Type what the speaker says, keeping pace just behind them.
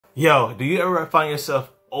Yo, do you ever find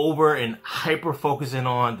yourself over and hyper focusing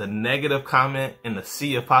on the negative comment and the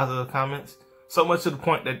sea of positive comments? So much to the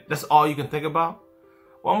point that that's all you can think about?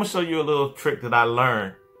 Well, I'm gonna show you a little trick that I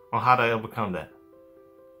learned on how to overcome that.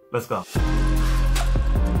 Let's go.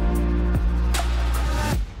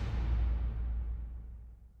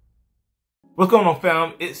 What's going on,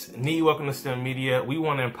 fam? It's Nee. Welcome to STEMedia. We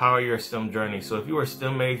want to empower your STEM journey. So if you are a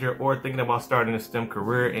STEM major or thinking about starting a STEM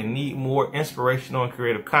career and need more inspirational and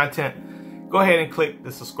creative content, go ahead and click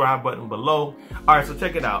the subscribe button below. All right, so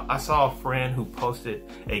check it out. I saw a friend who posted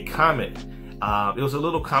a comic. It was a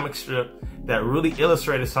little comic strip that really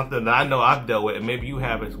illustrated something that I know I've dealt with, and maybe you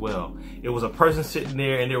have as well. It was a person sitting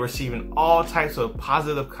there and they're receiving all types of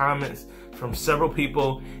positive comments from several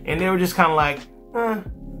people, and they were just kind of like,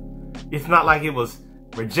 It's not like it was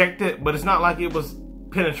rejected, but it's not like it was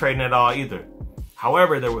penetrating at all either.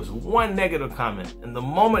 However, there was one negative comment, and the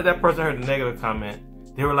moment that person heard the negative comment,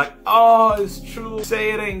 they were like, oh, it's true.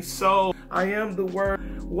 Say it ain't so. I am the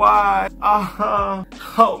word. Why?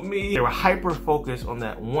 Help me. They were hyper focused on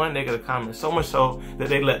that one negative comment, so much so that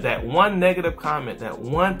they let that one negative comment, that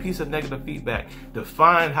one piece of negative feedback,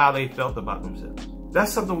 define how they felt about themselves.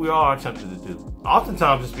 That's something we all are tempted to do.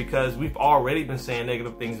 Oftentimes it's because we've already been saying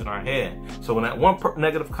negative things in our head. So when that one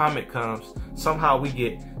negative comment comes, somehow we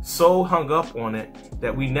get so hung up on it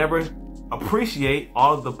that we never appreciate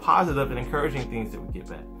all of the positive and encouraging things that we get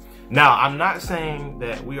back. Now, I'm not saying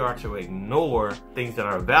that we are to ignore things that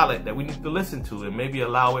are valid, that we need to listen to and maybe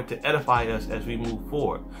allow it to edify us as we move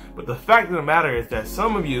forward. But the fact of the matter is that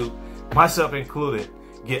some of you, myself included,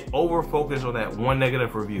 get over focused on that one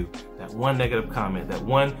negative review, that one negative comment, that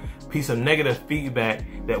one piece of negative feedback,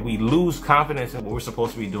 that we lose confidence in what we're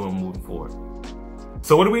supposed to be doing moving forward.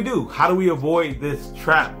 So what do? How do we avoid this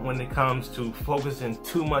trap when it comes to focusing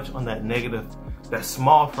too much on that negative, that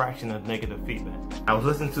small fraction of negative feedback? I was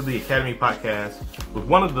listening to the Academy podcast with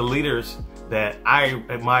one of the leaders that I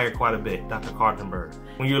admire quite a bit, Dr. Cartenberg.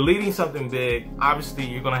 When you're leading something big, obviously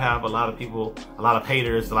you're gonna have a lot of people, a lot of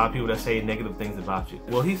haters, a lot of people that say negative things about you.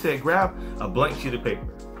 Well, he said, grab a blank sheet of paper,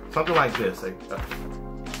 something like this, like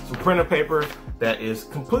some printer paper that is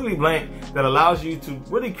completely blank, that allows you to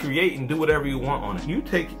really create and do whatever you want on it. You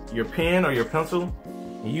take your pen or your pencil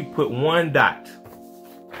and you put one dot.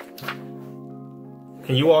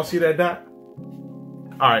 Can you all see that dot?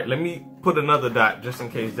 All right, let me put another dot just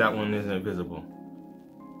in case that one isn't visible.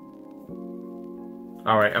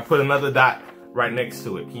 All right, I put another dot right next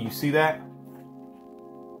to it. Can you see that?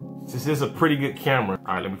 This is a pretty good camera.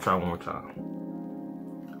 All right, let me try one more time.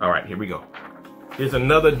 All right, here we go. Here's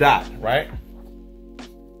another dot, right?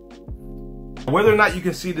 Whether or not you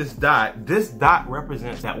can see this dot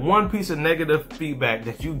represents that one piece of negative feedback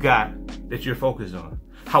that you got that you're focused on.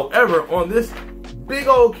 However, on this big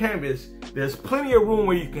old canvas, there's plenty of room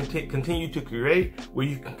where you can continue to create, where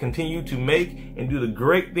you can continue to make and do the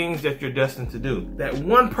great things that you're destined to do. That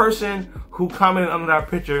one person who commented under our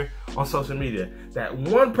picture on social media, that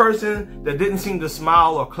one person that didn't seem to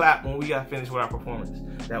smile or clap when we got finished with our performance,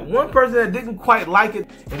 that one person that didn't quite like it,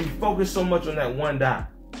 and we focus so much on that one dot.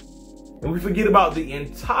 And we forget about the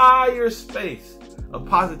entire space of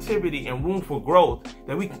positivity and room for growth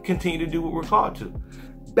that we can continue to do what we're called to.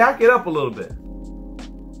 Back it up a little bit.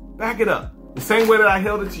 Back it up. The same way that I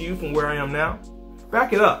held it to you from where I am now,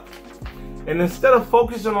 back it up. And instead of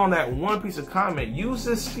focusing on that one piece of comment, use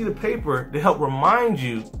this sheet of paper to help remind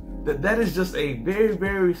you that that is just a very,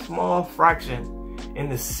 very small fraction in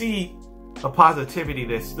the sea of positivity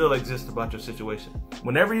that still exists about your situation.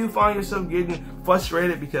 Whenever you find yourself getting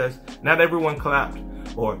frustrated because not everyone clapped,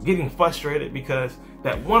 or getting frustrated because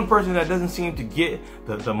that one person that doesn't seem to get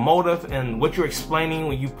the motive and what you're explaining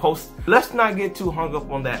when you post, let's not get too hung up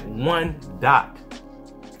on that one dot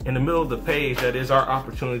in the middle of the page that is our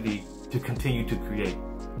opportunity to continue to create.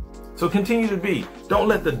 So continue to be. Don't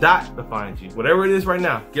let the dot define you. Whatever it is right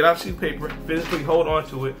now, get out sheet of paper, physically hold on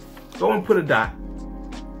to it, go and put a dot.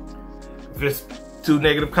 If it's 2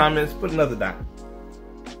 negative comments, put another dot.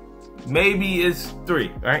 Maybe it's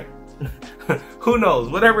 3, right? Who knows?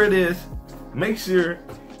 Whatever it is, make sure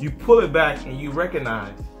you pull it back and you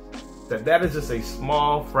recognize that that is just a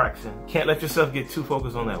small fraction. Can't let yourself get too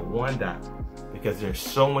focused on that one dot, because there's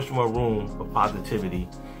so much more room for positivity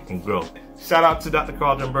and growth. Shout out to Dr.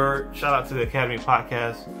 Cartenberg. Shout out to the Academy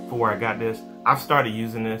podcast for where I got this. I've started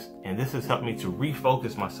using this, and this has helped me to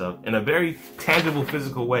refocus myself in a very tangible,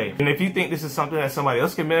 physical way. And if you think this is something that somebody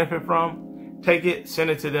else can benefit from, take it, send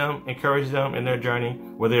it to them, encourage them in their journey,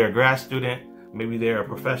 whether they're a grad student, maybe they're a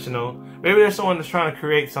professional, maybe they're someone that's trying to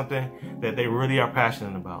create something that they really are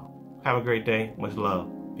passionate about. Have a great day. Much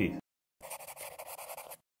love.